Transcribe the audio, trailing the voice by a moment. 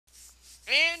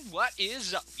And what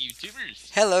is up, YouTubers?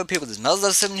 Hello, people. This is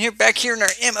Melz07 here, back here in our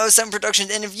MO7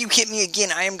 Productions, and if you hit me again,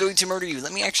 I am going to murder you.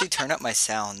 Let me actually turn up my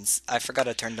sounds. I forgot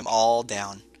I turned them all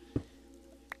down.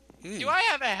 Do Ooh. I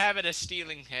have a habit of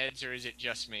stealing heads, or is it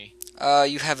just me?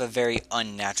 You have a very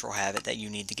unnatural habit that you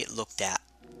need to get looked at.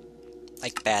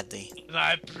 Like, badly. Am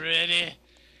I pretty?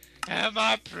 Am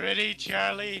I pretty,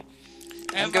 Charlie?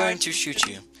 I'm Am I going to shoot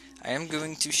you. I am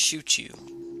going to shoot you.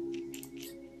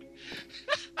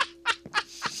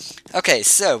 Okay,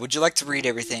 so, would you like to read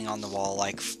everything on the wall?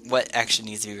 Like, what action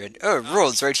needs to be read? Oh, Oh,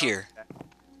 rules right oh, here.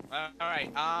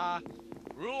 alright,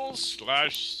 rules /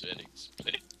 settings.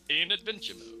 Play in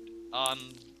adventure mode. On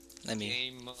Let me...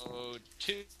 game mode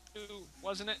 2,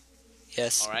 wasn't it?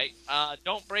 Yes. Alright,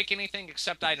 don't break anything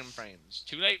except item frames.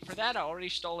 Too late for that, I already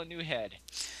stole a new head.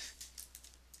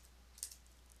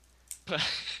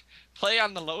 Play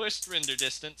on the lowest render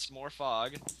distance, more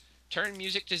fog. Turn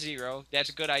music to 0. That's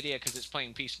a good idea because it's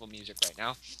playing peaceful music right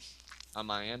now on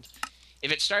my end.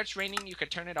 If it starts raining, you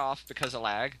could turn it off because of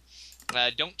lag.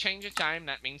 Don't change the time.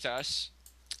 That means us.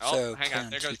 Oh, So, hang play on.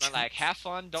 on There two goes my lag. channels. Have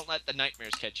fun. Don't let the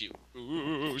nightmares catch you.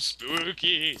 Ooh,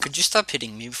 spooky. Could you stop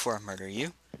hitting me before I murder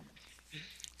you?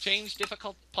 Change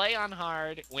difficult. Play on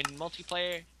hard. When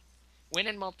multiplayer. When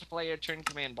in multiplayer, turn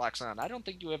command blocks on. I don't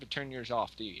think you ever turn yours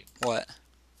off, do you? What?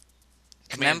 Command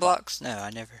Command block. blocks? No, I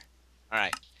never.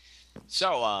 Alright.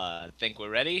 So, think we're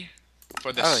ready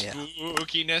for the Oh, yeah.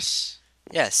 spookiness.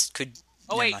 Yes, could...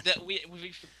 Oh Never wait, mind.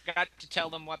 we forgot to tell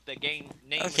them what the game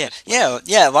name of Okay, this place yeah, is.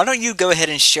 yeah, why don't you go ahead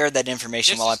and share that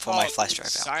information This while I is pull my called flash drive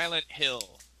out. Silent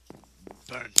Hill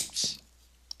Burns.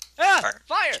 Ah! Burn.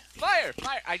 Fire! Fire!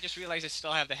 Fire! I just realized I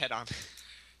still have the head on.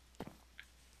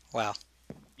 Wow.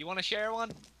 You want to share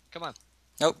one? Come on.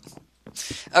 Nope.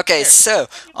 Okay, Here. so,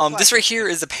 I'll do the this flash right real here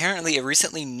quick. is apparently a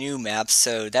recently new map,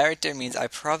 so that right there means I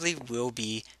probably will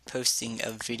be posting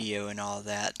a video and all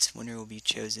that. Winner will be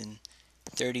chosen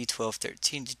 30, 12,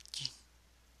 13.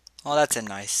 Oh, that's a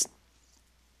nice...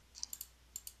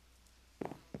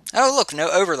 Oh, look, no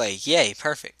overlay. Yay,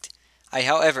 perfect. I,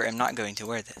 however, am not going to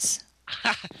wear this.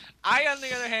 I, on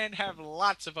the other hand, have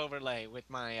lots of overlay with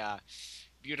my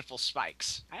beautiful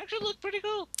spikes. I actually look pretty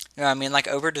cool. No, I mean, like,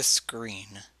 over the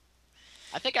screen.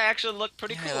 I think I actually look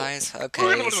pretty Hey, cool. guys,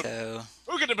 okay, so...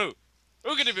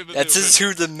 This is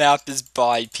who the map is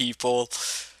by, people.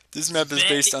 This map is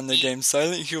based on the game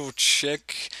Silent Hill.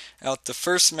 Check out the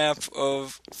first map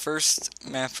of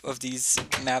these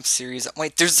map series.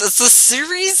 Wait, there's a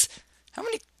series? How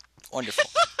many? Wonderful.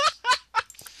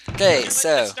 Okay, Let's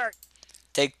so start.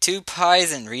 take 2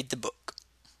 pies and read the book.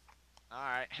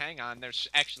 Alright, hang on. There's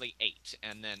actually 8.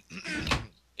 And then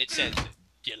it says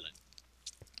Dylan.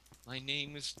 My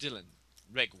name is Dylan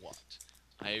Regwat.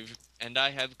 I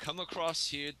have come across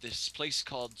here this place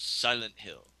called Silent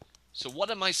Hill. So what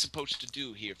am I supposed to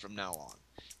do here from now on?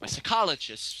 My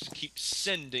psychologist keeps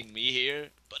sending me here,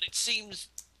 but it seems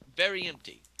very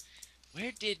empty.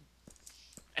 Where did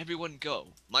everyone go?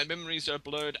 My memories are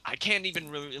blurred. I can't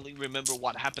even really remember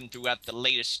what happened throughout the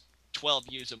latest 12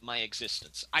 years of my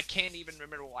existence. I can't even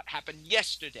remember what happened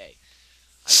yesterday.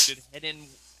 I should head in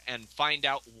and find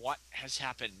out what has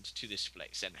happened to this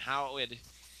place and how it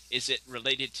is it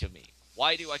related to me.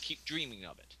 Why do I keep dreaming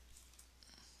of it?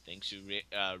 Thanks to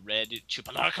Red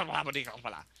Chupala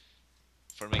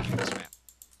for making this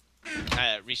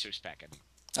map. Resource pack, I mean.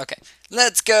 Okay,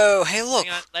 let's go. Hey, look.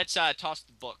 Hang on, let's toss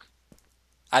the book.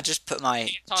 I just put my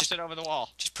Toss it over the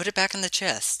wall. just put it back in the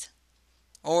chest.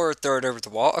 Or throw it over the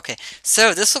wall. Okay,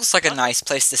 so this looks like a nice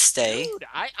place to stay. Dude,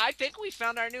 I think we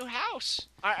found our new house.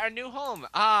 Our new home.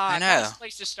 I know. Nice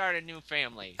place to start a new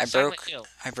family. I Silent broke Hill.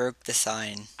 I broke the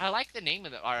sign. I like the name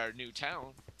of our new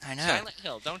town. I know. Silent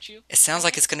Hill, don't you? It sounds I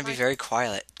like like it's going to be Silent- very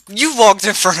quiet. You walked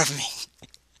in front of me.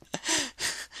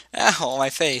 Ow,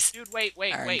 my face. Dude, wait.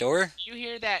 Iron door? Did you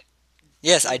hear that?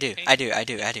 Yes, I do. I do. I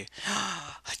do. I do.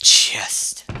 A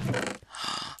chest. A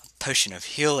potion of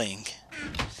healing.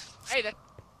 Hey, that.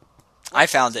 I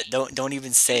found it. Don't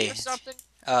even say Hear it. something?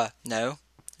 No. What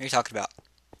are you talking about?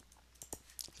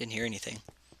 Didn't hear anything.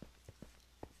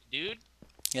 Dude,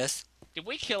 Yes? did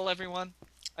we kill everyone?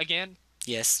 Again?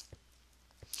 Yes.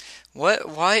 What?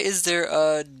 Why is there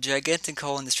a gigantic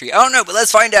hole in the street? I don't know, but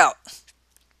let's find out.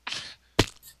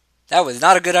 That was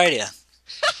not a good idea.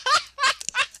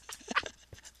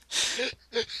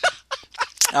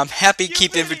 I'm happy You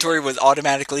keep literally inventory was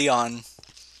automatically on.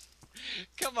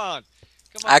 Come on.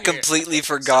 Come I on here. completely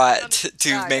Something forgot on the to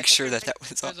side. make I think sure we that made that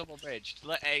was a on. invisible bridge.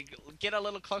 Hey, get a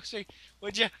little closer,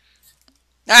 would you?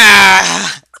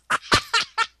 Ah!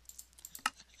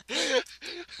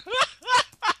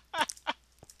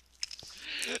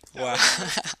 Wow.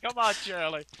 Come on,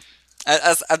 Charlie.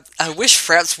 I wish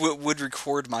Fraps would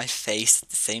record my face at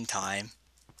the same time.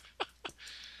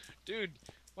 Dude,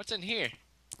 what's in here?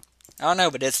 I don't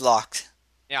know, but it's locked.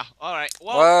 Yeah, alright.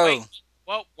 Whoa, wait. Whoa.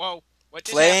 Whoa, whoa. What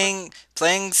just happened?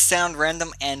 Playing sound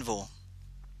random anvil.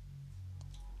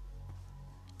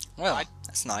 Well, What?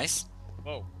 that's nice.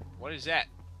 Whoa, what is that?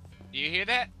 Do you hear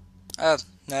that?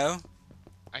 No.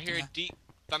 I hear a deep,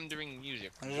 thundering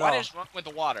music. Not at What all. is wrong with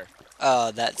the water?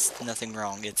 That's nothing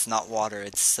wrong. It's not water,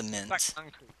 it's cement. It's like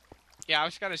concrete. Yeah, I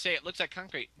was gonna say, it looks like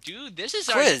concrete. Dude, this is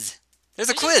Quiz! There's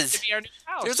a this quiz! is to be our new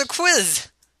house. There's a quiz!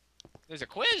 There's a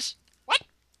quiz? What?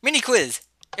 Mini quiz!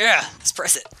 Yeah, let's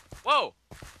press it. Whoa!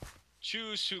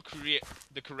 Choose who create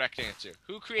the correct answer.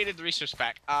 Who created the resource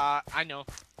pack? I know.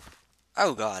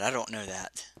 Oh god, I don't know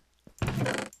that.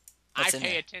 What's I in pay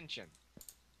there? attention.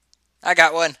 I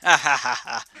got one. Ha ha ha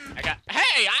ha.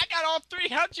 Hey, I got all three.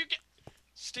 How'd you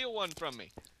steal one from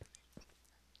me?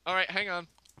 Alright, hang on.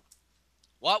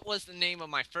 What was the name of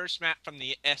my first map from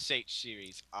the SH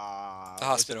series? The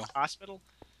hospital. Hospital?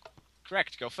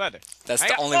 Correct, go further. That's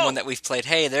the only one that we've played.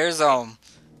 Hey, there's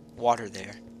water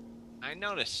there. I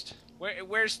noticed.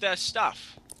 Where's the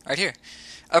stuff? Right here.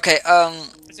 Okay,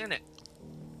 What's in it?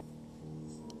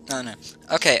 no.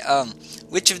 Okay,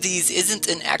 which of these isn't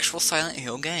an actual Silent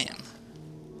Hill game?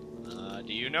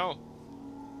 Do you know?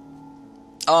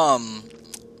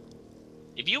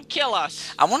 If you kill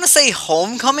us... I want to say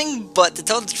Homecoming, but to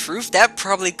tell the truth, that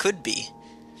probably could be.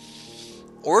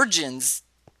 Origins.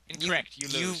 Incorrect, you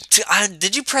lose.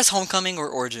 Did you press Homecoming or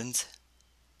Origins?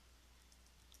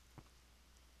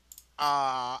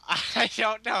 I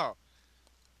don't know.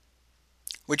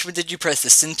 Which one did you press, the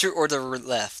center or the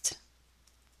left?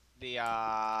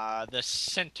 The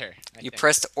center, I You think.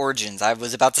 pressed Origins. I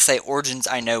was about to say Origins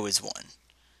I know is one.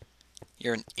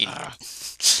 You're an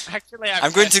idiot. Actually,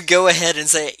 I'm going to go ahead and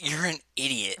say you're an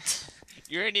idiot.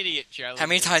 You're an idiot, Charlie. How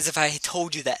many times have I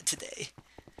told you that today?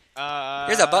 Uh...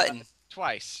 Here's a button.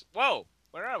 Twice. Whoa!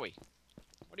 Where are we?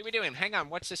 What are we doing? Hang on,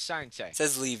 what's this sign say? It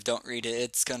says leave, don't read it.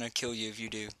 It's gonna kill you if you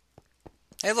do.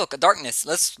 Hey look, a darkness.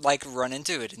 Let's, like, run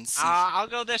into it and see. I'll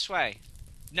go this way.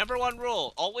 Number one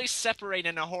rule, always separate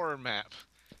in a horror map.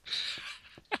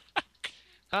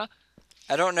 Huh?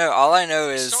 I don't know. All I know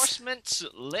is... Sourcements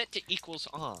lit equals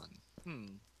on.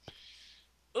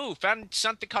 Ooh, found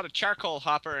something called a charcoal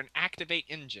hopper and activate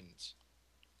engines.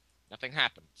 Nothing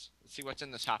happens. Let's see what's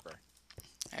in this hopper.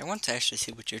 I want to actually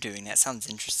see what you're doing. That sounds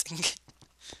interesting.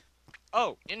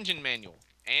 Oh, engine manual.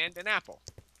 And an apple.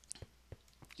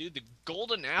 Dude, the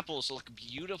golden apples look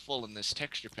beautiful in this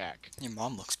texture pack. Your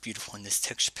mom looks beautiful in this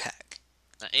texture pack.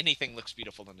 Anything looks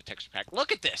beautiful in the texture pack.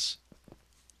 Look at this!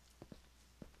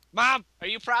 Mom, are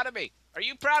you proud of me? Are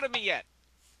you proud of me yet?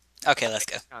 Okay, let's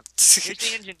go. Here's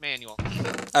the engine manual.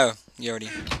 Oh, you already...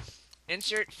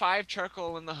 Insert 5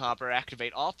 charcoal in the hopper.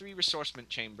 Activate all 3 resourcement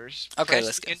chambers. Okay, Press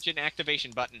let's the go. engine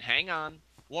activation button. Hang on.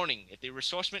 Warning, if the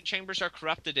resourcement chambers are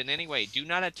corrupted in any way, do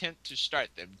not attempt to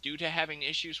start them due to having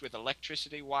issues with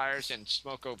electricity wires and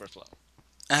smoke overflow.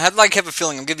 I have a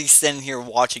feeling I'm gonna be sitting here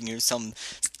watching you. Some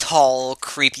tall,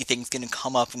 creepy thing's gonna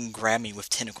come up and grab me with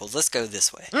tentacles. Let's go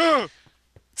this way.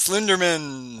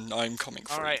 Slenderman, I'm coming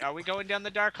for you. Alright, are we going down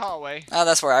the dark hallway? Oh,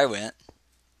 that's where I went.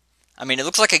 I mean, it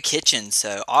looks like a kitchen,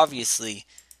 so obviously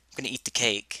I'm gonna eat the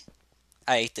cake.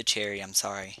 I ate the cherry, I'm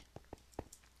sorry.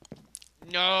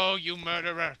 No, you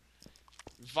murderer!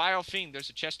 Vile fiend, there's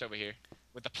a chest over here.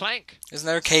 With a plank! There's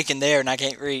another cake in there and I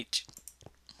can't reach.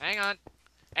 Hang on.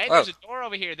 Hey, Whoa. there's a door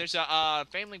over here. There's a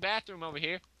family bathroom over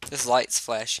here. This light's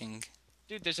flashing.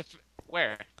 Dude, there's a...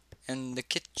 Where? In the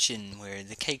kitchen where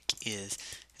the cake is.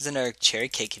 There's another cherry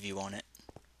cake if you want it.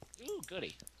 Ooh,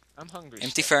 goody. I'm hungry.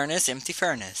 Empty still. furnace, empty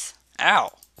furnace.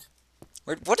 Ow.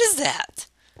 What is that?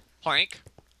 Plank.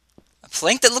 A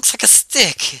plank that looks like a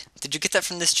stick. Did you get that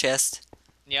from this chest?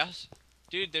 Yes.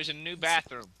 Dude, there's a new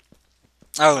bathroom.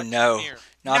 Oh Touch no. the mirror.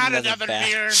 Not another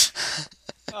mirror. bath.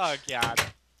 Oh, God.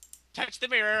 Touch the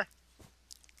mirror.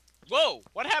 Whoa,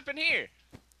 what happened here?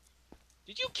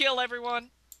 Did you kill everyone?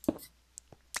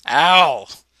 Ow.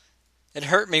 It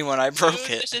hurt me when I broke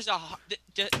Dude, it. This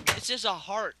is a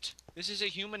heart. This is a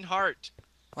human heart.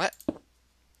 What?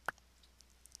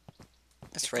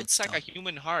 That's Looks like a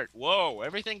human heart. Whoa,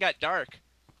 everything got dark.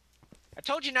 I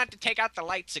told you not to take out the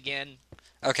lights again.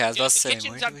 Okay, I was Dude, about to the say,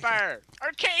 kitchen's where on do we go? fire.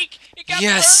 Our cake! It got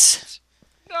Yes!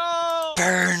 burnt! No!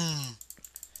 Burn!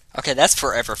 Okay, that's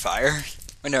forever fire.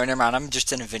 Oh, no, never mind. I'm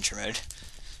just in adventure mode.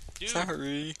 Dude,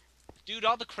 Sorry. dude,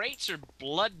 all the crates are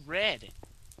blood red.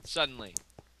 Suddenly.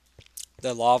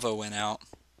 The lava went out.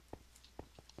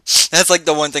 That's like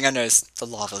the one thing I noticed. The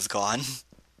lava's gone.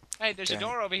 Hey, there's Dang. a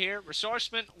door over here.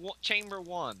 Resourcement chamber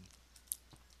 1.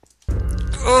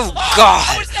 Oh Oh, God!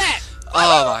 what was that?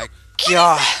 Oh my What is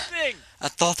God! that thing? I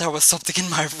thought there was something in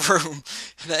my room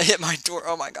that hit my door.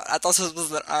 Oh my God! I thought this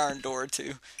was an iron door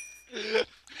too.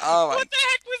 Oh my! What the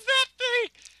heck was that thing?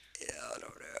 I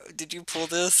don't know. Did you pull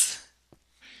this?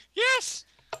 Yes.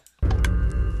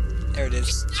 There it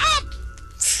is. Stop!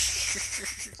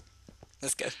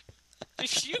 Let's go.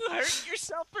 Did you hurt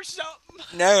yourself or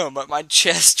something? No, but my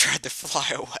chest tried to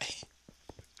fly away.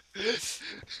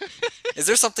 Is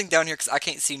there something down here? Because I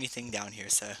can't see anything down here,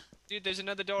 so. Dude, there's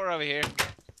another door over here.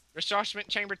 Ressourcement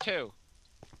chamber 2.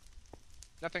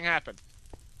 Nothing happened.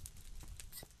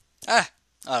 Ah!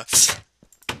 Oh.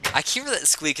 I hear that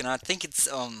squeak, and I think it's,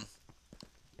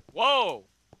 Whoa!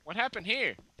 What happened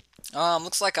here?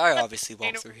 looks like I obviously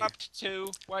walked through here. Up to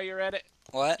 2 while you're at it.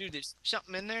 What? Dude, there's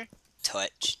something in there.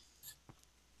 Touch.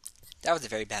 That was a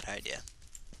very bad idea.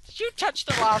 Did you touch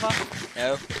the lava?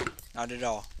 No, not at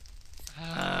all.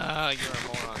 Ah, you're a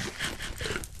moron.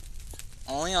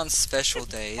 Only on special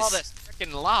days. All this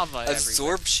freaking lava everywhere.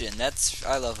 Absorption.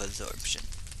 I love absorption.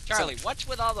 Charlie, what's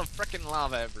with all the freaking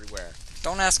lava everywhere?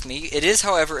 Don't ask me. It is,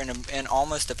 however, in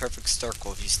almost a perfect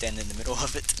circle if you stand in the middle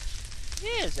of it.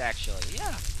 It is, actually,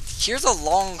 yeah. Here's a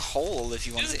long hole if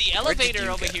you want Dude, to see. the elevator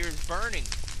over here is burning.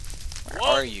 Where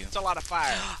Whoa, are you? it's a lot of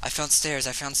fire. I found stairs.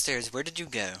 I found stairs. Where did you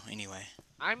go, anyway?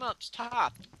 I'm up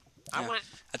top. Yeah.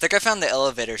 I think I found the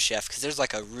elevator shaft, because there's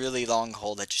like a really long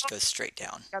hole that just goes straight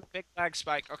down. got a big lag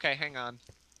spike. Okay, hang on.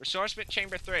 Ressourcement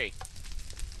chamber 3.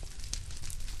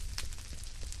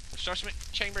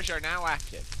 Ressourcement chambers are now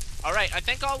active. Alright, I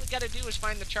think all we gotta do is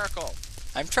find the charcoal.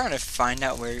 I'm trying to find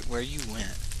out where you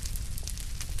went.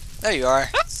 There you are.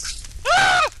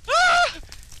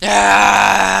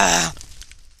 Ah!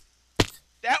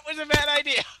 That was a bad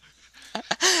idea.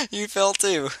 You fell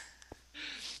too.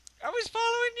 I was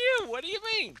following you. What do you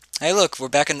mean? Hey, look, we're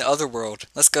back in the other world.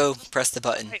 Let's go press the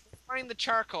button. Right, let's find the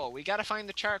charcoal. We gotta find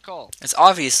the charcoal. It's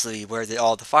obviously where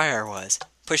all the fire was.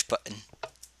 Push button.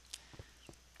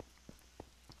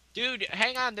 Dude,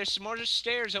 hang on. There's some more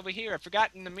stairs over here. I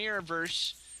forgot in the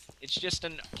Mirrorverse, it's just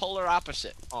a polar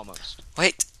opposite, almost.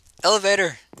 Wait,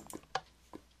 elevator.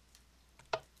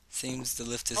 Seems the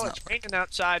lift is Oh, not it's raining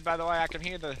outside, by the way. I can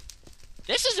hear the...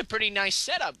 This is a pretty nice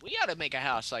setup. We ought to make a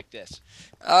house like this.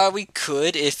 We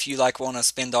could if you want to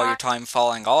spend all your time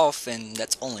falling off, and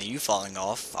that's only you falling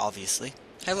off, obviously.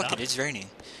 Hey, look, it is raining.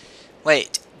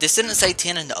 Wait, this didn't say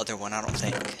 10 in the other one, I don't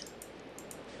think.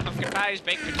 Pumpkin pies,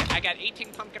 baked potatoes. I got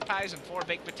 18 pumpkin pies and 4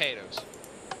 baked potatoes.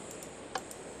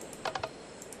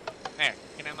 There,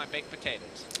 you can have my baked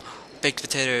potatoes. Baked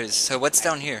potatoes. So what's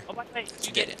down here? Oh, by the way, did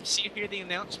you get get see hear the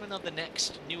announcement of the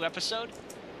next new episode?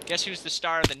 Guess who's the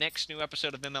star of the next new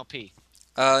episode of MLP?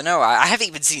 No, I haven't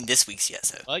even seen this week's yet,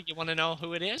 so. Well, you want to know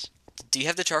who it is? Do you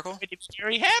have the charcoal? I'm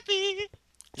very happy.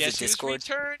 Guess who's Discord?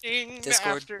 returning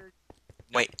Discord? after...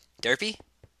 Wait, Derpy?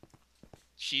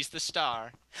 She's the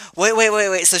star.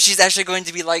 Wait. So she's actually going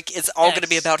to be it's all going to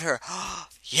be Yes. about her.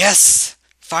 Yes!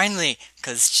 Finally!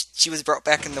 Because she was brought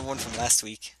back in the one from last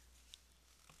week.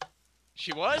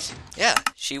 She was? Yeah,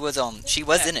 she was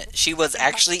in it. She was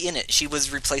actually in it. She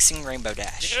was replacing Rainbow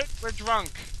Dash. Dude, we're drunk.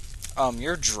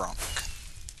 You're drunk.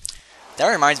 That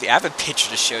reminds me, I have a picture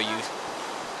to show you.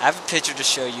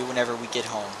 Whenever we get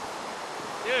home.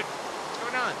 Dude, what's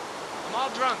going on? I'm all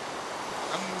drunk.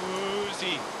 I'm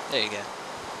woozy. There you go.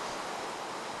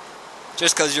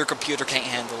 Just because your computer can't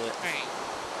handle it. Hey.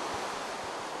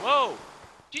 Whoa.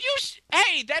 Did you...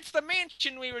 Hey, that's the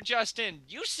mansion we were just in.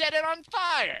 You set it on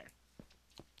fire.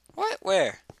 What?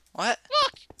 Where? What?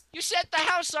 Look, you set the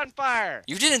house on fire.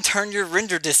 You didn't turn your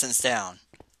render distance down.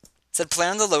 It said play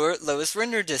on the lowest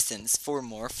render distance for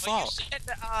more Well, you fog. set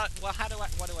the, well,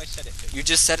 what do I set it to? You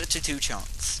just set it to 2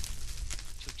 chunks.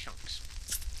 2 chunks.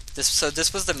 So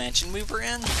this was the mansion we were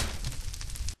in?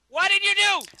 What did you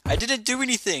do? I didn't do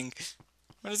anything.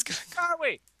 What is going on? Where are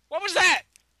we? What was that?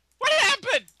 What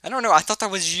happened? I don't know. I thought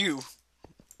that was you.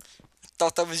 I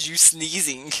thought that was you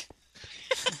sneezing.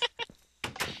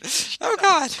 Oh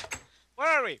God. Where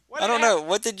are we? What I did don't know.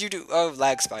 What did you do? Oh,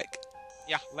 lag spike.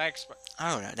 Yeah, lag spike.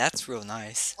 Oh no, that's real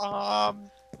nice.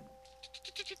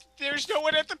 There's no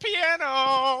one at the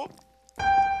piano.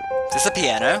 Is this a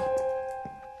piano?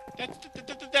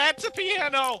 That's a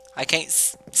piano. I can't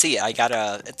see it.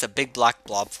 It's a big black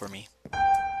blob for me.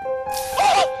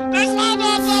 Oh, there's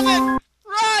lava above it.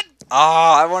 Run!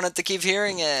 Oh, I wanted to keep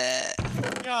hearing it.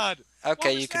 God.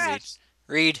 Okay, you can read.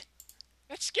 Read.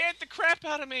 That scared the crap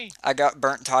out of me. I got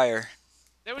burnt tire.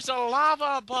 There was a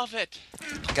lava above it.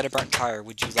 I got a burnt tire.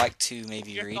 Would you like to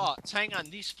maybe Your read? thoughts. Hang on.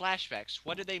 These flashbacks.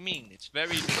 What do they mean? It's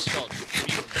very nostalgic.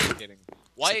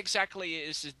 Why exactly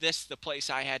is this the place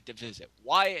I had to visit?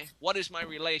 Why? What is my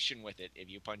relation with it? If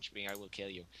you punch me, I will kill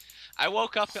you. I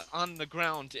woke up on the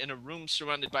ground in a room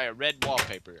surrounded by a red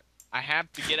wallpaper. I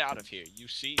have to get out of here. You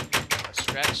see a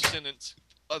scratched sentence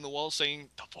on the wall saying,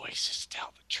 "The voices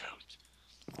tell the truth."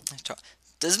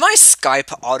 Does my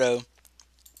Skype auto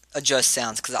adjust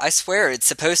sounds? Because I swear it's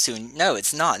supposed to. No,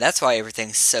 it's not. That's why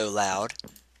everything's so loud.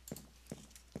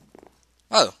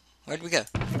 Oh, where'd we go?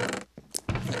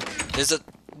 There's a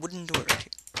wooden door right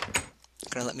here.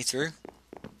 Gonna let me through?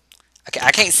 Okay,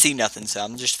 I can't see nothing, so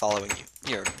I'm just following you.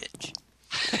 You're a bitch.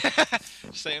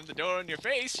 Slam the door in your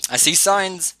face. I see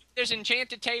signs. There's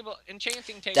enchanting table.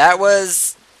 That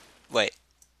was... Wait.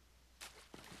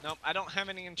 Nope, I don't have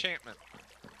any enchantment.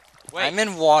 Wait. I'm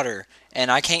in water, and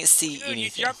I can't see Dude,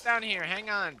 anything. You jump down here. Hang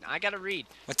on. I gotta read.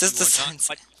 What does the sign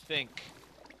say? What you think.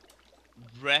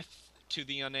 Breath to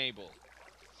the unable.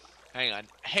 Hang on.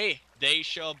 Hey, they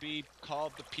shall be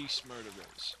called the peace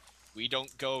murderers. We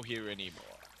don't go here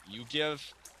anymore. You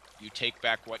give, you take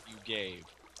back what you gave.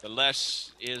 The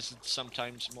less is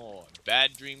sometimes more.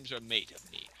 Bad dreams are made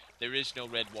of me. There is no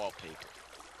red wallpaper.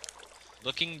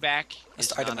 Looking back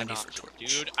is not an option.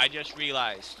 Dude, I just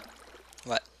realized.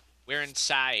 What? We're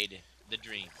inside the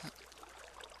dream.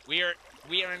 We are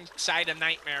inside a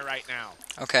nightmare right now.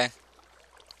 Okay.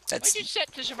 Why'd you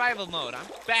set to survival mode? I'm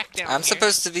back down I'm here.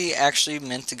 supposed to be actually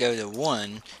meant to go to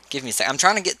 1. Give me a sec. I'm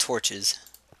trying to get torches.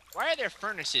 Why are there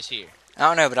furnaces here? I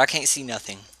don't know, but I can't see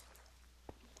nothing.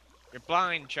 You're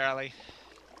blind, Charlie.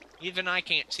 Even I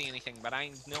can't see anything, but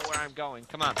I know where I'm going.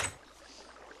 Come on.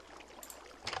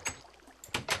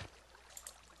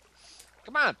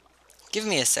 Come on. Give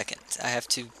me a second. I have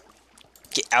to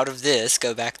get out of this,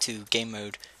 go back to game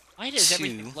mode. Why does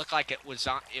everything look like it was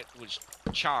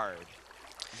charred?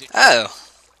 Oh.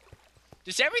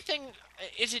 Does everything...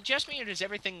 Is it just me, or does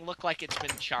everything look like it's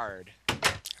been charred?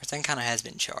 Everything kind of has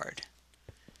been charred.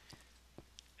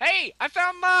 Hey! I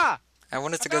found Ma! I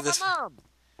wanted to go this... Mom.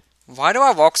 Why do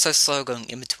I walk so slow going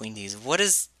in between these? What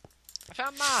is... I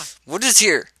found Ma! What is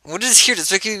here? What is here?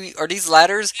 Are these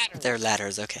ladders? They're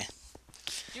ladders, okay.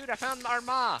 Dude, I found our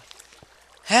Ma!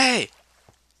 Hey!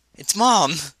 It's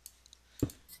Mom! I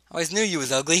always knew you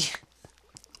was ugly.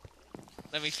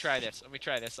 Let me try this. Am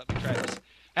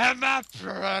I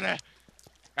pretty?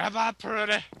 Am I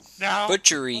pretty? No.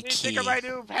 Butchery what do you key. think of my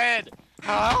new head?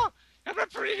 Huh? Am I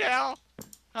pretty now?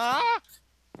 Huh?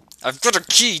 I've got a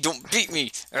key, don't beat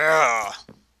me! Ugh.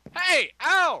 Hey!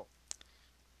 Ow!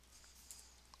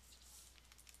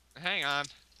 Hang on.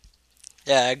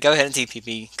 Yeah, go ahead and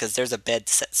TPP, because there's a bed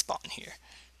set spawn here.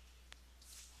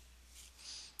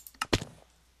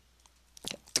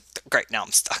 Great, now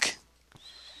I'm stuck.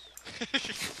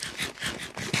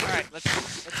 Alright,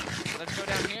 let's go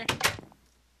down here.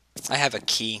 I have a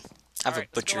key. I have a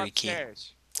butchery key.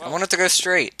 Whoa. I wanted to go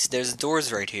straight. There's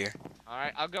doors right here.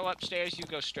 Alright, I'll go upstairs, you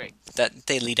go straight.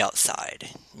 They lead outside.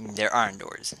 There aren't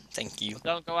doors. Thank you.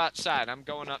 Well, don't go outside, I'm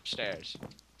going upstairs.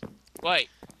 Wait.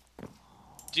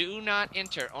 Do not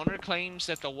enter. Owner claims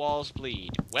that the walls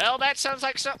bleed. Well, that sounds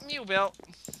like something you built.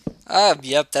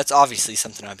 Yep, that's obviously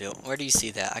something I built. Where do you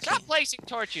see that? I Stop can't. placing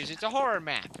torches, it's a horror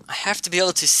map. I have to be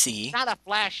able to see. Not a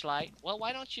flashlight. Well,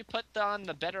 why don't you put on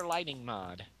the better lighting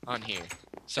mod on here?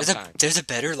 There's a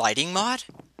better lighting mod?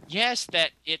 Yes,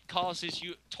 that it causes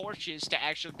you torches to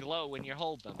actually glow when you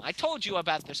hold them. I told you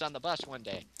about this on the bus one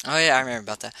day. Oh yeah, I remember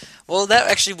about that. Well,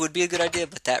 that actually would be a good idea,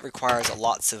 but that requires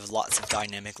lots of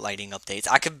dynamic lighting updates.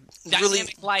 I could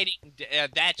Dynamic lighting,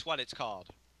 that's what it's called.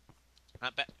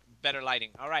 Not better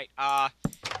lighting. All right,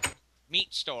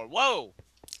 meat store. Whoa!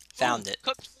 Found it.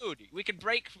 Cooked food. We could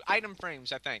break item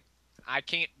frames, I think. I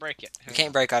can't break it. You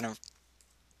can't break item.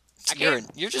 I can't.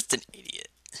 You're just an idiot.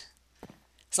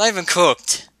 It's not even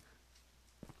cooked.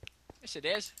 Yes, it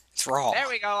is. It's raw. There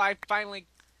we go. I finally...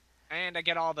 And I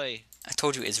get all the... I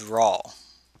told you it's raw.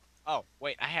 Oh,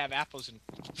 wait. I have apples and...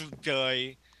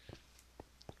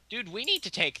 Dude, we need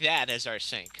to take that as our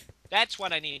sink. That's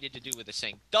what I needed to do with the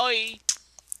sink.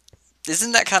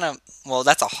 Isn't that kind of... Well,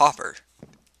 that's a hopper.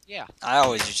 Yeah. I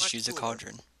always just use a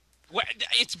cauldron. Well,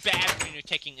 it's bad when you're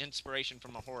taking inspiration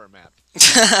from a horror map.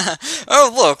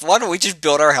 Oh, look. Why don't we just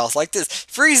build our house like this?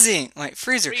 Freezing! Wait,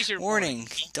 freezer. Warning.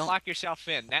 Don't lock yourself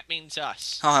in. That means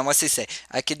us. Hold on, what's he say?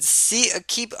 I could see a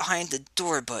key behind the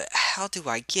door, but how do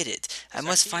I get it? I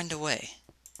must find a way.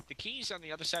 The key's on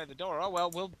the other side of the door. Oh,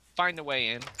 well, we'll find a way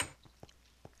in.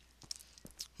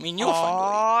 I mean, you'll find a way.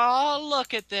 Oh,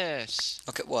 look at this.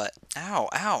 Look at what? Ow,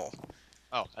 ow.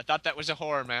 Oh, I thought that was a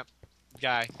horror map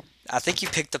guy. I think you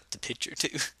picked up the picture,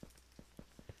 too.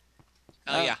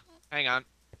 Oh, yeah. Hang on.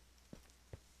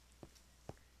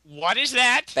 What is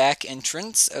that? Back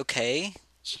entrance, okay.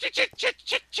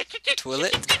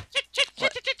 Toilet?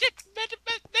 What?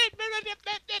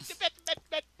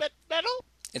 Metal?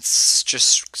 It's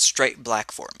just straight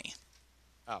black for me.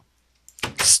 Oh.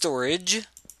 Storage.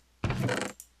 You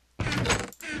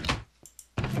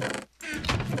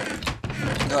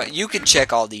know what? You could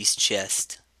check all these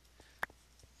chests.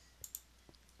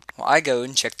 Well, I go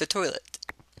and check the toilet.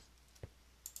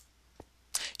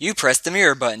 You pressed the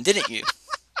mirror button, didn't you?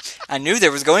 I knew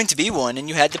there was going to be one, and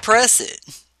you had to press it.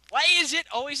 Why is it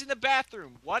always in the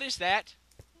bathroom? What is that?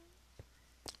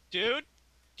 Dude,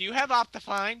 do you have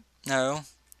Optifine? No.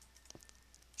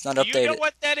 It's not Do you know updated.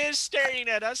 what that is staring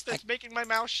at us that's making my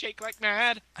mouth shake like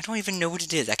mad? I don't even know what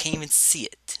it is. I can't even see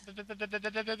it.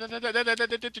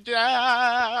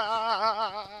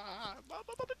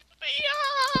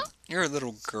 You're a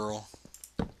little girl.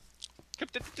 Come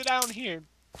down here,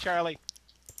 Charlie.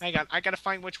 Hang on, I gotta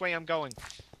find which way I'm going.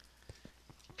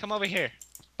 Come over here.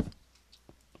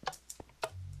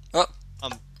 Oh.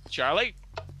 Charlie?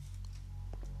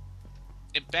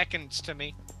 It beckons to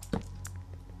me.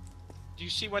 Do you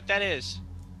see what that is?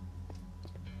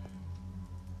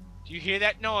 Do you hear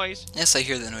that noise? Yes, I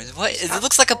hear the noise. What? It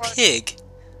looks like a pig.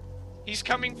 He's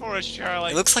coming for us,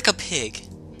 Charlie. It looks like a pig.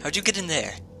 How'd you get in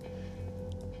there?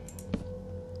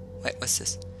 Wait, what's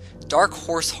this? Dark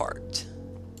horse heart.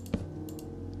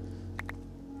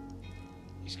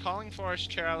 He's calling for us,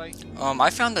 Charlie. I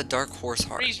found a dark horse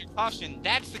heart. Freeze your caution.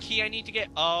 That's the key I need to get.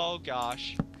 Oh,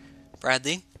 gosh.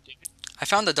 Bradley, I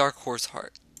found a dark horse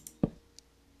heart.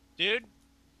 Dude,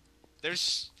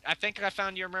 I think I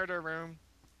found your murder room.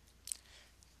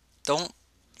 Don't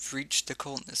reach the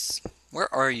coldness.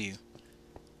 Where are you?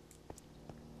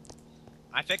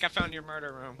 I think I found your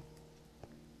murder room.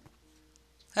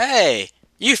 Hey,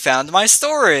 you found my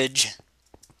storage.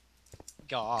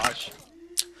 Gosh.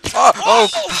 Oh, Oh!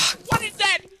 What is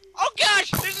that? Oh gosh!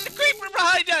 There's a creeper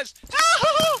behind us!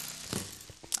 Oh!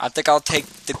 I think I'll take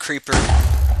the creeper.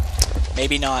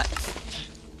 Maybe not.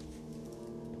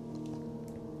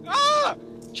 Ah!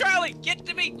 Charlie, get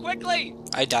to me quickly!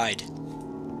 I died.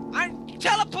 I'm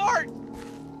teleport!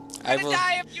 I I'm will. gonna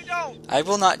die if you don't! I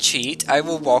will not cheat. I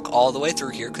will walk all the way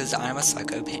through here because I'm a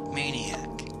psychomaniac.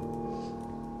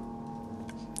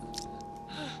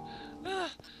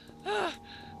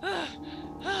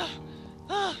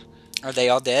 Are they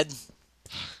all dead?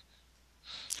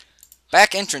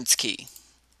 Back entrance key.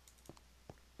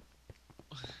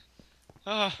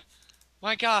 Oh,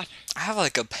 my God. I have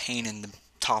like a pain in the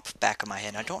top back of my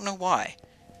head. I don't know why.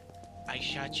 I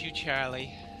shot you,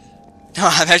 Charlie. No,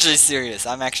 I'm actually serious.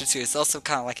 It's also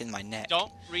kind of like in my neck.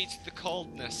 Don't reach the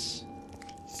coldness.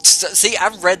 See, I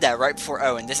read that right before.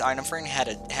 Oh, and this item frame had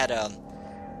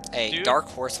a Dude, dark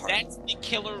horse heart. That's the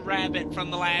killer rabbit from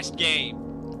the last game.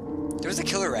 There was a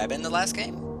killer rabbit in the last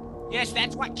game? Yes,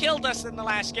 that's what killed us in the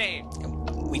last game.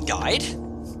 We died?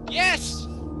 Yes!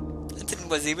 I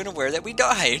wasn't even aware that we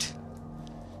died.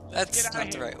 Let's That's get outta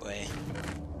not the here. right way.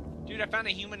 Dude, I found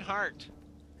a human heart.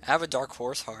 I have a dark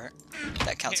horse heart.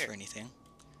 That counts Here. for anything.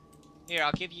 Here,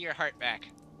 I'll give you your heart back.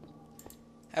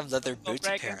 I have leather Don't go boots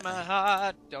breaking apparently. my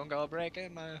heart. Don't go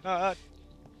breaking my heart.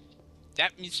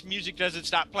 That music doesn't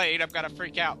stop playing. I'm gonna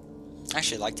freak out. I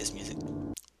actually like this music.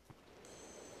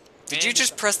 Did you And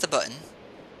just press the button?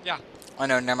 Yeah. Oh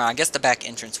no, never mind. I guess the back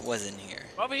entrance was in here.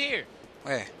 Over here.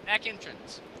 Where? Back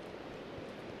entrance.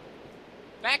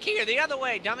 Back here, the other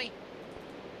way, dummy.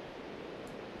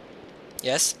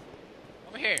 Yes?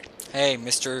 Over here. Hey,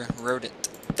 Mr. Rodent.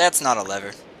 That's not a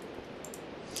lever.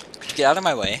 Could you get out of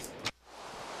my way?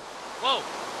 Whoa.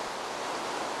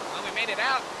 Well, we made it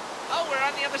out. Oh, we're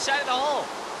on the other side of the hole.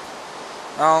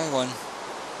 Wrong one.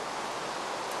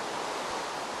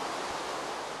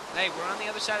 Hey, we're on the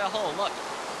other side of the hole. Look.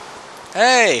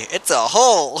 Hey, it's a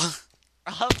hole!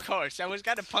 Of course. I was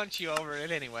gonna punch you over it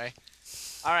anyway.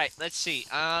 Alright, let's see.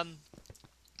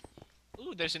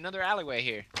 Ooh, there's another alleyway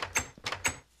here.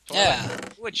 Yeah.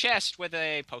 Ooh, a chest with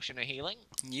a potion of healing.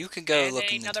 You could go And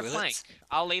look in the another toilets. plank.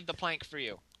 I'll leave the plank for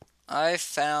you. I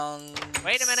found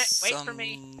Wait a minute, wait some for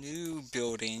me. new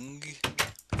building.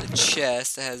 The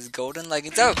chest that has golden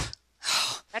leggings. Oh!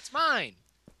 That's mine.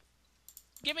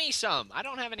 Give me some. I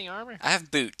don't have any armor. I have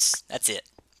boots. That's it.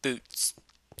 Boots.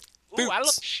 Ooh, I look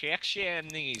Boots. sexy in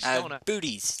these, I don't I? have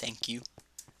booties, thank you.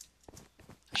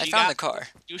 I She found got- the car.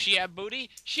 Do she have booty?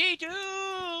 She do!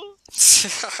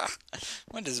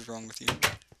 What is wrong with you?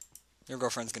 Your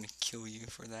girlfriend's gonna kill you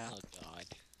for that. Oh, God.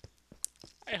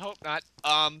 I hope not.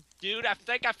 Dude, I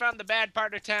think I found the bad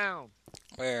part of town.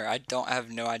 Where? I have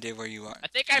no idea where you are. I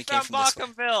think You I came found from this way.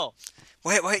 Bockumville.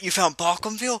 Wait, you found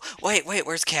Bockumville? Wait,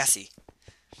 where's Cassie?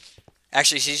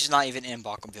 Actually, she's not even in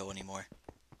Bockumville anymore.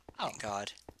 Oh. Thank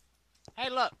God. Hey,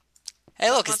 look. Hey,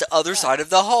 look, Something it's on the other the side of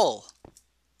the hole.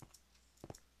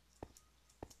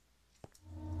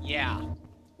 Yeah.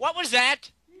 What was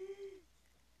that?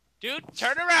 Dude,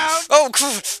 turn around. Oh,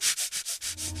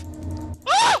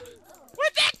 Ah!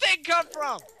 Where'd that thing come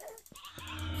from?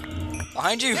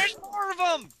 behind you. There's more of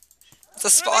them.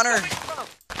 It's a Where are they spawner. coming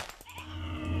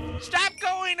from? Stop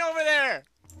going over there.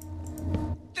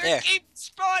 They There. keep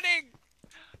spawning.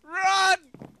 Run.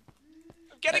 I'm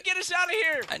I, gonna get us out of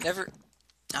here. I never.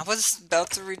 I was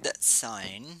about to read that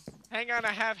sign. Hang on,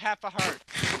 I have half a heart.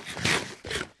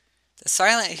 The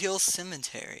Silent Hill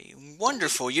Cemetery.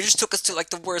 Wonderful. You just took us to like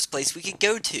the worst place we could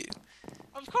go to.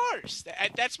 Of course.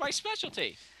 That's my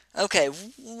specialty. Okay,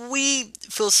 we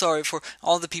feel sorry for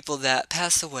all the people that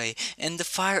passed away, and the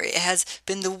fire it has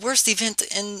been the worst event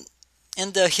in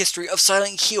the history of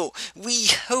Silent Hill. We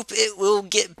hope it will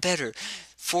get better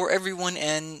for everyone,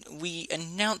 and we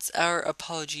announce our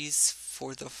apologies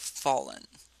for the fallen.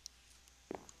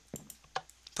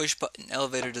 Push button.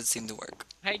 Elevator doesn't seem to work.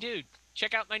 Hey, dude,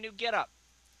 check out my new getup.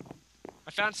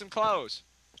 I found some clothes.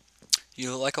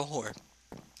 You look like a whore.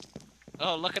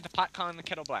 Oh, look at the pot calling the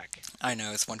kettle black. I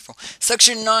know, it's wonderful.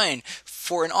 Section 9.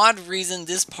 For an odd reason,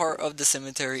 this part of the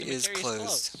cemetery is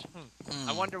closed.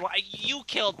 I wonder why. You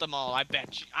killed them all, I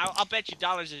bet you. I'll bet you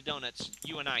dollars of donuts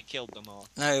you and I killed them all.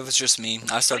 No, it was just me. I What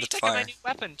do started you the think of my fire. new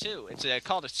weapon, too? It's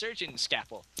called a surgeon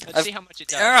scalpel. Let's see how much it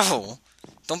does. Ow!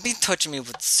 Don't be touching me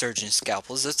with surgeon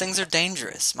scalpels. Those things are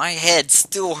dangerous. My head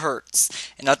still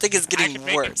hurts, and I think it's I getting can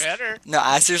make worse. it better. No,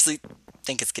 I seriously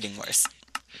think it's getting worse.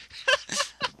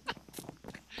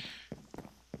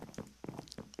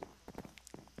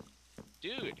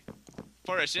 Dude,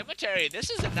 for a cemetery, this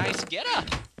is a nice getup.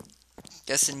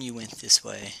 Guessing you went this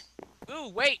way. Ooh,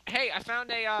 wait. Hey, I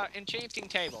found a enchanting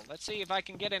table. Let's see if I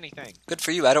can get anything. Good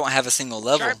for you. I don't have a single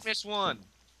level. Sharpness 1.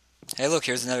 Hey, look,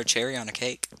 here's another cherry on a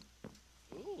cake.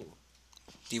 Ooh.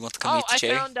 Do you want to come eat the I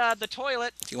cherry? found the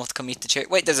toilet. Do you want to come eat the cherry?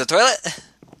 Wait, there's a toilet?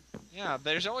 Yeah,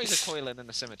 there's always a toilet in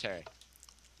the cemetery.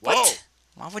 What? Whoa.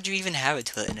 Why would you even have a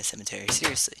toilet in a cemetery?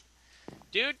 Seriously.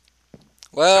 Dude,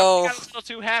 Well, got a little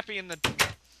too happy in the...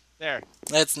 There.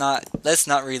 let's not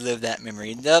relive that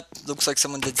memory. Yep, looks like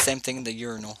someone did the same thing in the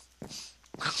urinal.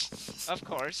 Of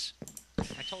course.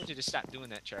 I told you to stop doing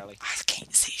that, Charlie. I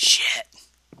can't see shit.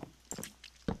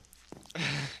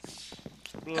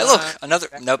 Hey, look, another.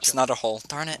 Nope, it's not a hole.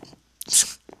 Darn it.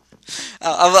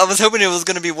 I was hoping it was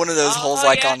gonna be one of those holes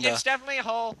like yeah, on the. it's definitely a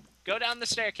hole. Go down the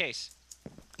staircase.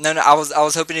 No, I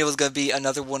was hoping it was gonna be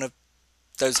another one of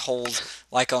those holes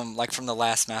like from the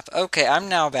last map. Okay, I'm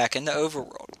now back in the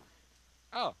overworld.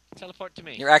 Oh, teleport to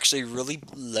me. You're actually really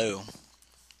low.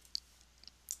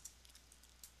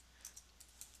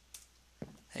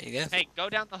 There you go. Hey, go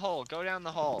down the hole. Go down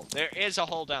the hole. There is a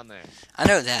hole down there. I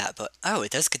know that, but oh,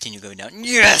 it does continue going down.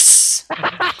 Yes!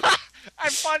 I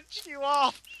punched you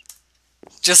off.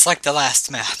 Just like the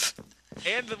last map.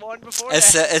 And the one before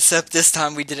that. Except this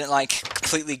time we didn't like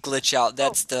completely glitch out.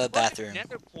 That's the bathroom.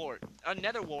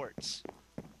 Nether warts.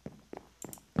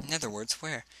 Nether words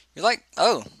where? You're like,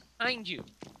 oh, Behind you.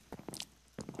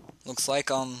 looks like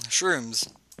shrooms.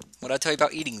 What'd I tell you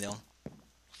about eating them?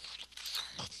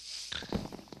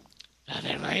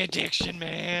 They're my addiction,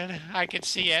 man. I could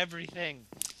see everything.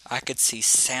 I could see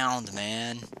sound,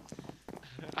 man.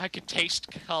 I could taste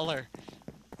color.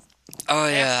 Oh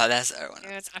yeah, that's.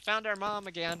 And I found our mom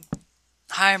again.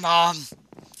 Hi, Mom.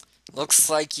 Looks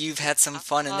like you've had some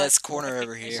fun in this corner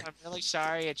over here. I'm really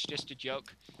sorry. It's just a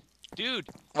joke. Dude.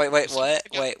 Wait, what?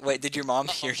 Wait, did your mom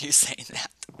hear you saying that?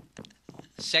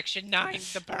 Section 9,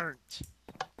 The Burnt.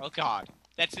 Oh god.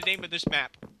 That's the name of this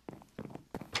map.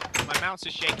 My mouse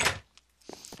is shaking.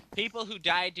 People who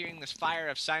died during this fire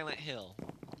of Silent Hill.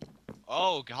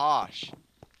 Oh gosh.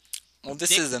 Well, this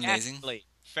Dick is amazing. Astley,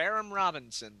 Ferrum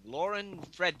Robinson, Lauren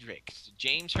Fredericks,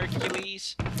 James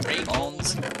Hercules, Ray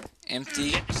Bones, Bolden,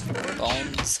 empty, Dennis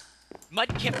bones.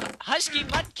 Husky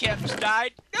Mudkips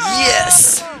died. No!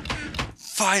 Yes!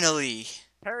 Finally!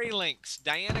 Harry Lynx,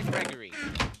 Diana Gregory,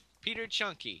 Peter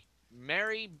Chunky,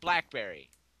 Mary Blackberry,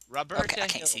 Roberta Okay, I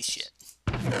can't see Hills.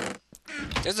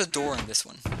 shit. There's a door in this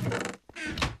one.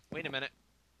 Wait a minute.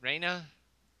 Raina?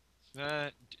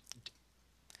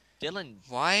 Dylan.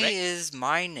 Why is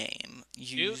my name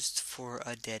used Dude. for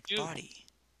a dead Dude. body?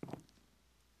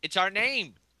 It's our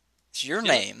name. It's your Dylan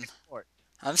name. Redford.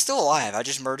 I'm still alive. I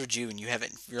just murdered you and you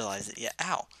haven't realized it yet.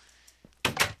 Ow.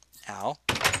 Ow.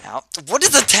 Ow. What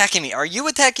is attacking me? Are you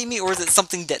attacking me or is it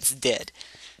something that's dead?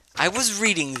 I was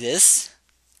reading this.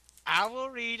 I will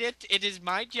read it. It is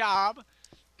my job.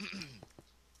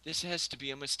 This has to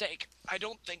be a mistake. I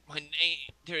don't think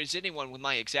there is anyone with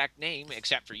my exact name,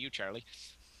 except for you, Charlie.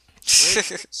 Where does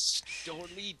this door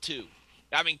lead to?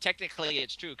 I mean, technically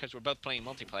it's true because we're both playing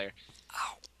multiplayer.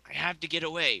 Ow. I have to get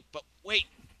away, but wait,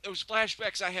 those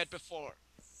flashbacks I had before.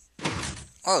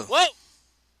 Oh.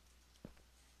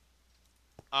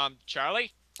 Whoa!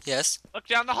 Charlie? Yes? Look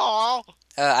down the hall!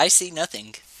 I see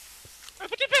nothing.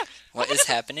 What is What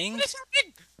happening? is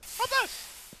happening? Hold on!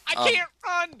 I Um, can't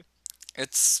run!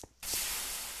 It's...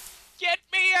 Get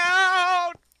me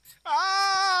out!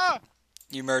 Ah!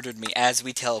 You murdered me as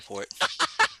we teleport.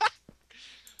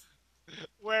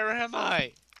 Where am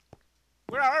I?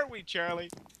 Where are we, Charlie?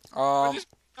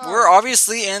 We're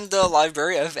obviously in the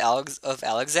library of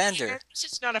Alexander. This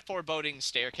is not a foreboding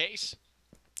staircase.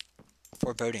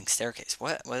 Foreboding staircase.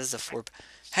 What? What is the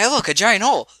Hey, look, a giant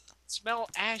hole. Smell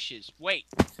ashes. Wait,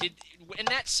 in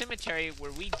that cemetery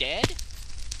were we dead?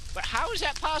 But how is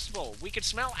that possible? We could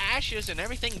smell ashes and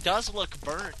everything does look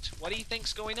burnt. What do you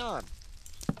think's going on?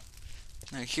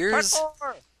 Now here's...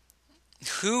 Parkour!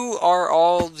 Who are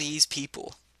all these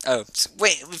people? Oh,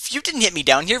 wait, if you didn't hit me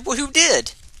down here, well, who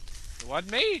did? It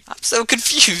wasn't me. I'm so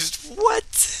confused.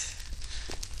 What?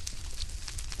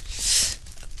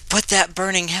 But that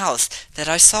burning house that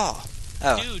I saw.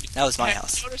 Oh, Dude, that was my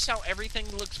house. Notice how everything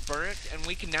looks burnt and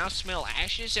we can now smell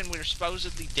ashes and we're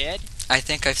supposedly dead? I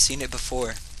think I've seen it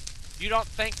before. You don't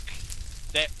think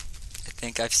that I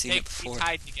think I've seen it before. they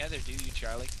tied together, do you,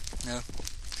 Charlie? No.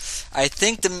 I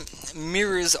think the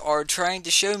mirrors are trying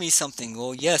to show me something.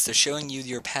 Well, yes, they're showing you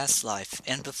your past life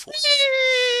and before.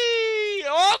 Whee!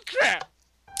 Oh, crap!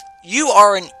 You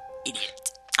are an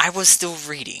idiot. I was still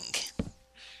reading.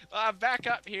 Back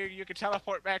up here. You can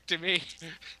teleport back to me.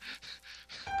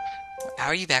 How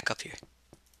are you back up here?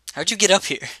 How'd you get up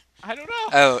here? I don't know.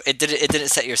 Oh, it didn't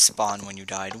set your spawn when you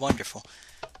died. Wonderful.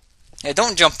 Yeah,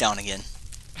 don't jump down again.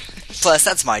 Plus,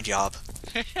 that's my job.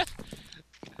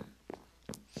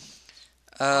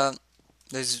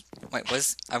 There's...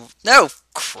 Wait, no!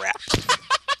 Crap.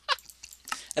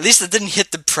 At least it didn't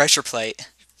hit the pressure plate.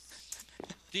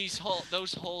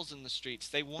 Those holes in the streets,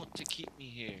 they want to keep me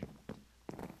here.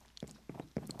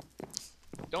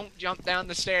 Don't jump down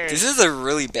the stairs. This is a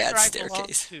really bad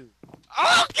staircase.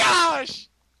 Oh gosh!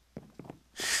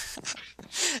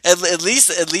 At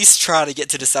least try to get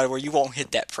to the side where you won't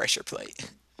hit that pressure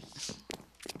plate.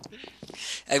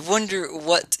 I wonder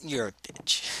what... You're a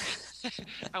bitch.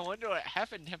 I wonder what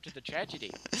happened after the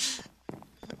tragedy.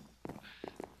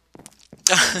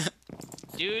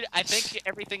 Dude, I think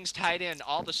everything's tied in.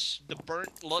 All the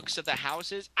burnt looks of the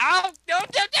houses. Ow! No!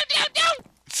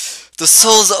 The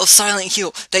souls of Silent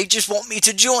Hill. They just want me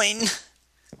to join.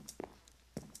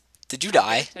 Did you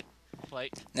die?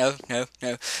 No.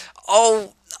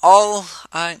 All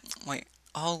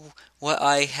what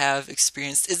I have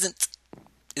experienced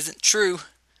isn't true.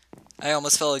 I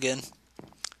almost fell again.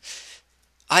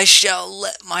 I shall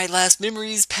let my last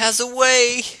memories pass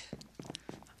away.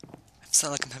 I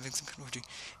sound like I'm having some kind of orgy.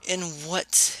 In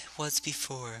what was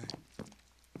before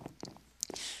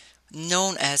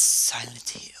known as Silent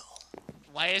Hill.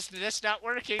 Why is this not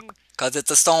working? Because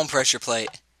it's a stone pressure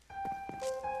plate.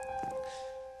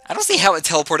 I don't see how it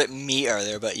teleported me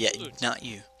earlier, but yet not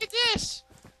you. Look at this!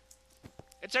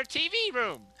 It's our TV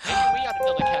room! Maybe we ought to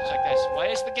build a couch like this. Why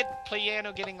is the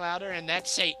piano getting louder? And that's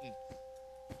Satan.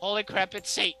 Holy crap, it's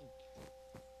Satan.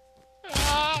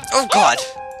 Oh god!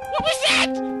 What was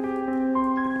that?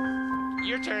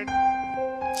 Your turn.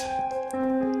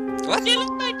 What?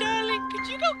 Dylan, my darling, could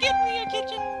you go get me a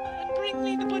kitchen and bring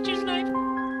me the butcher's knife?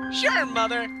 Sure,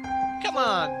 mother. Come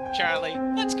on, Charlie.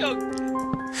 Let's go.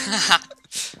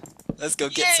 Let's go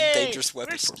get some dangerous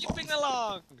weapons. We're skipping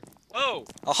along. Whoa.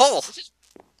 A hole.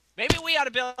 Maybe we ought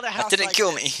to build a house. That didn't like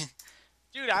kill this. me.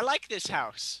 Dude, I like this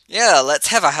house. Yeah, let's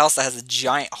have a house that has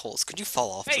giant holes. Could you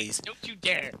fall off, Hey, please? don't you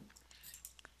dare.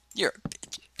 You're a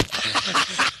bitch.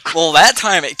 Well, that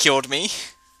time it killed me.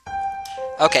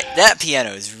 Okay, that piano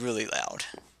is really loud.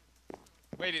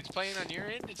 Wait, it's playing on your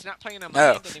end? It's not playing on my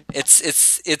No, end anymore.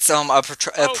 it's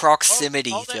a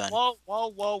proximity thing.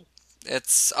 Whoa.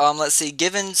 It's let's see,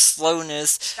 given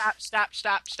slowness.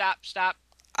 Stop.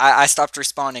 I stopped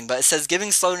responding, but it says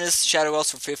giving slowness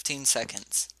Shadowails for 15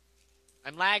 seconds.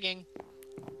 I'm lagging.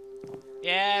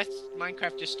 Yeah,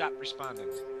 Minecraft just stopped responding.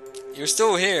 You're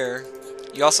still here.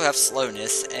 You also have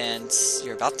slowness, and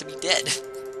you're about to be dead.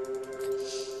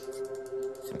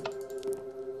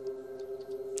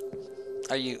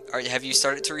 Have you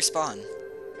started to respawn?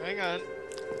 Hang on.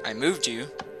 I moved you.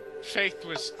 Faith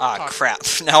was... Ah, crap.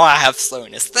 Now I have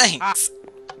slowness. Thanks.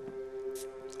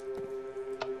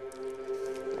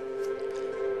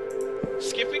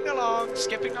 Skipping along,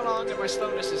 and my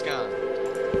slowness is gone.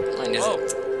 Mine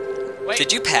isn't. Wait.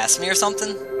 Did you pass me or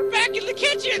something? We're back in the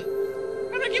kitchen!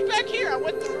 I'm do I get back here? I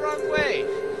went the wrong way.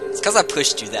 It's because I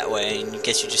pushed you that way, and I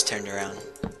guess you just turned around.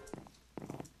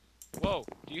 Whoa,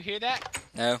 do you hear that?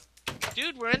 No.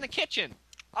 Dude, we're in the kitchen.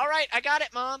 Alright, I got it,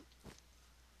 Mom.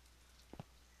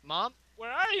 Mom,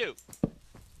 where are you?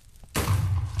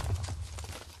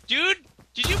 Dude,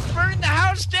 did you burn the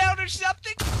house down or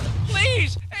something?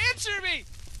 Please, answer me!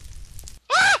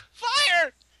 Ah!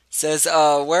 Fire! Says,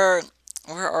 where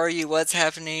are you? What's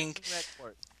happening?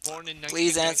 Born in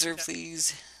Please answer,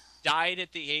 please. Died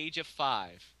at the age of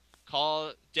 5.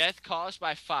 Death caused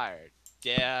by fire.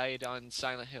 Died on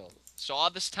Silent Hill. So all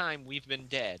this time, we've been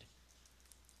dead.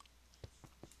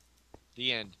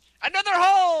 The end. Another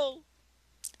hole!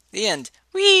 The end.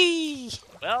 Whee!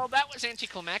 Well, that was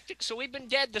anticlimactic, so we've been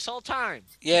dead this whole time.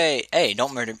 Yay. Hey,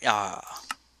 don't murder me. Ah.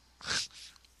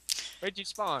 Where'd you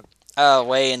spawn?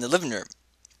 Way in the living room.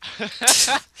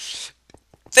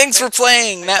 Thanks for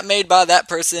playing! Map made by that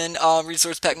person,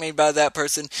 resource pack made by that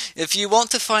person. If you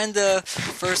want to find the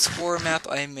first horror map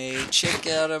I made, check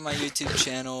it out on my YouTube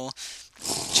channel.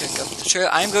 Check out the trailer.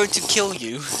 I'm going to kill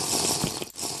you.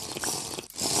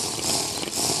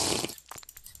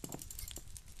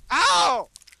 Ow!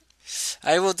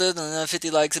 I will do 50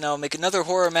 likes and I'll make another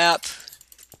horror map.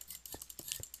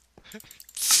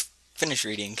 Finish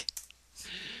reading.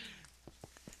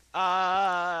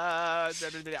 I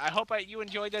hope you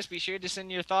enjoyed this. Be sure to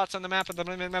send your thoughts on the map of the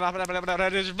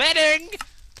vetting.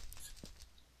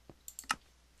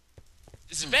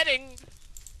 Vetting.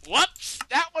 Whoops!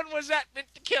 That one was meant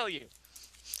to kill you.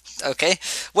 Okay.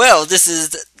 Well, this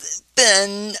has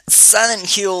been Silent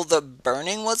Hill: The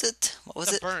Burning, was it? What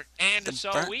was it? Burnt. And The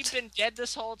so Burnt? we've been dead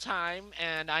this whole time,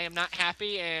 and I am not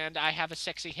happy, and I have a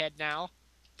sexy head now,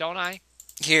 don't I?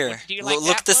 Here, Do you like look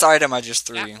that at this one? item I just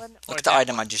threw That you. one Look or at the that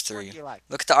item one? I just threw What you. do you like?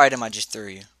 Look at the item I just threw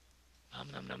you.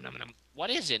 Nom, nom, nom, nom. What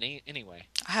is it anyway?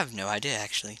 I have no idea,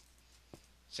 actually.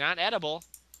 It's not edible.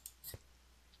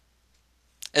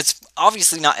 It's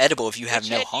obviously not edible if you have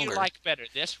Which no head hunger. do you like better?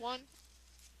 This one,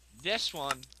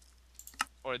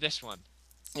 or this one?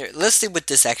 Here, let's see what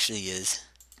this actually is.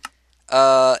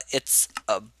 It's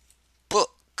a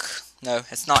book. No,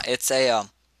 it's not. It's a,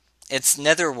 it's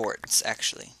nether warts,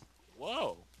 actually.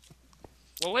 Whoa.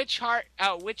 Well, which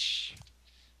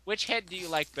head do you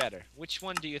like better? Which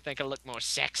one do you think will look more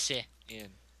sexy in?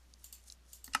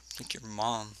 I think your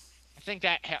mom. I think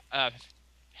that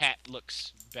hat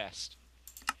looks best.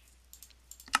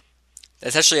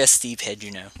 That's actually a Steve head,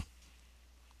 you know.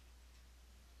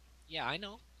 Yeah, I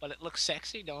know, but it looks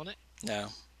sexy, don't it? No.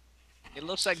 It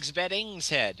looks like Zveding's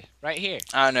head right here.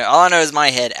 I don't know. All I know is my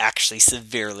head actually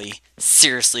seriously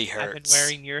hurts. I've been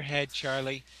wearing your head,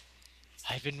 Charlie.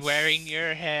 I've been wearing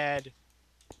your head.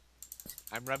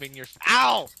 I'm rubbing your...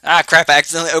 Ow! Ah, crap, I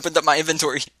accidentally opened up my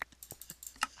inventory.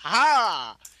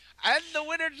 Ha! And the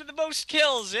winner to the most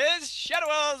kills is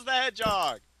Shadowails the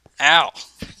Hedgehog. Ow.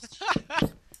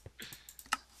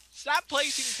 Stop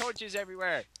placing torches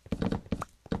everywhere.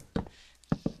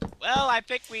 Well, I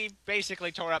think we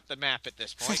basically tore up the map at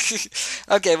this point.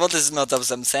 Okay, well, this is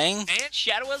Meltdown saying. And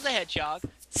Shadowails the Hedgehog.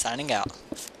 Signing out.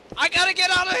 I gotta get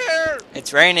out of here!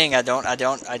 It's raining. I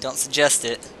don't suggest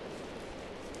it.